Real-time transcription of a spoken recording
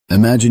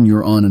Imagine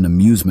you're on an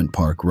amusement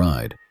park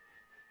ride.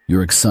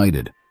 You're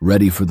excited,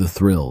 ready for the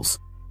thrills.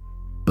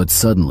 But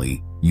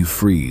suddenly, you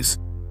freeze,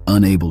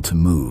 unable to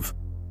move.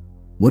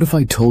 What if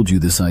I told you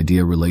this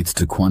idea relates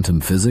to quantum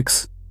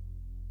physics?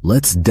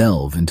 Let's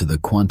delve into the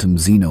quantum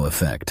Zeno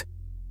effect.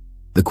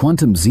 The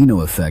quantum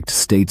Zeno effect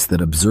states that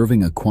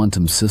observing a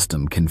quantum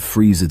system can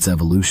freeze its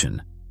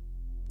evolution.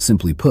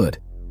 Simply put,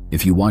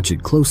 if you watch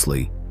it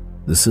closely,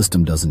 the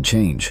system doesn't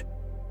change.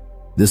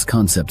 This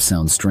concept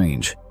sounds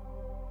strange,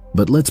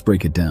 but let's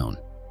break it down.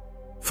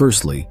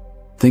 Firstly,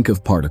 think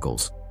of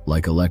particles,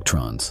 like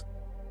electrons.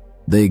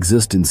 They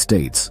exist in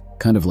states,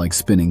 kind of like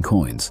spinning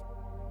coins.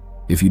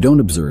 If you don't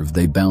observe,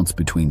 they bounce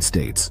between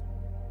states.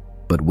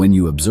 But when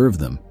you observe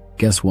them,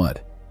 guess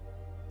what?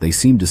 They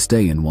seem to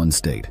stay in one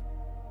state.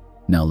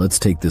 Now let's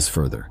take this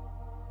further.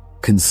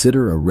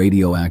 Consider a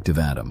radioactive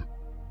atom.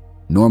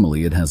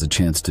 Normally it has a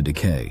chance to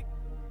decay.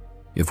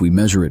 If we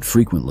measure it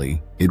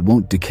frequently, it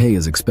won't decay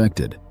as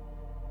expected.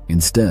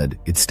 Instead,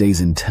 it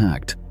stays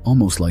intact,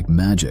 almost like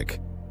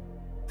magic.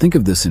 Think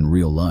of this in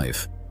real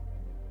life.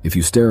 If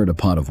you stare at a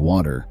pot of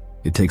water,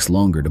 it takes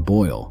longer to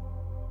boil.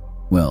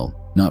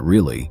 Well, not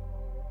really.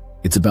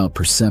 It's about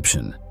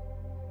perception.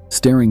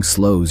 Staring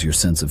slows your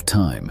sense of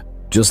time,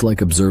 just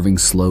like observing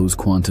slows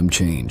quantum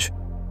change.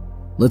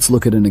 Let's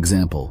look at an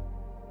example.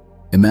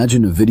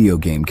 Imagine a video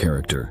game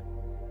character.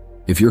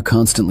 If you're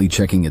constantly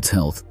checking its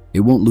health,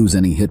 it won't lose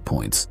any hit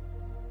points.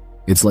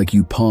 It's like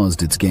you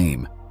paused its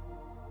game.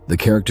 The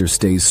character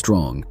stays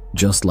strong,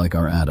 just like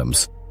our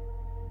atoms.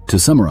 To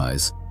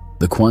summarize,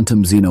 the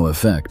quantum Zeno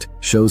effect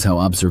shows how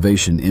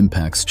observation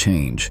impacts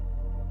change.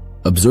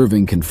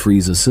 Observing can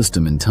freeze a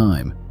system in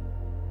time.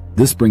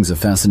 This brings a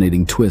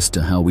fascinating twist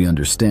to how we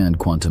understand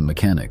quantum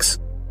mechanics.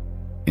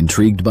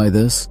 Intrigued by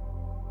this?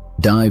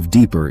 Dive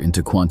deeper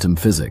into quantum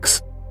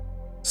physics.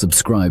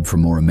 Subscribe for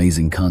more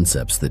amazing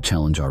concepts that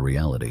challenge our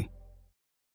reality.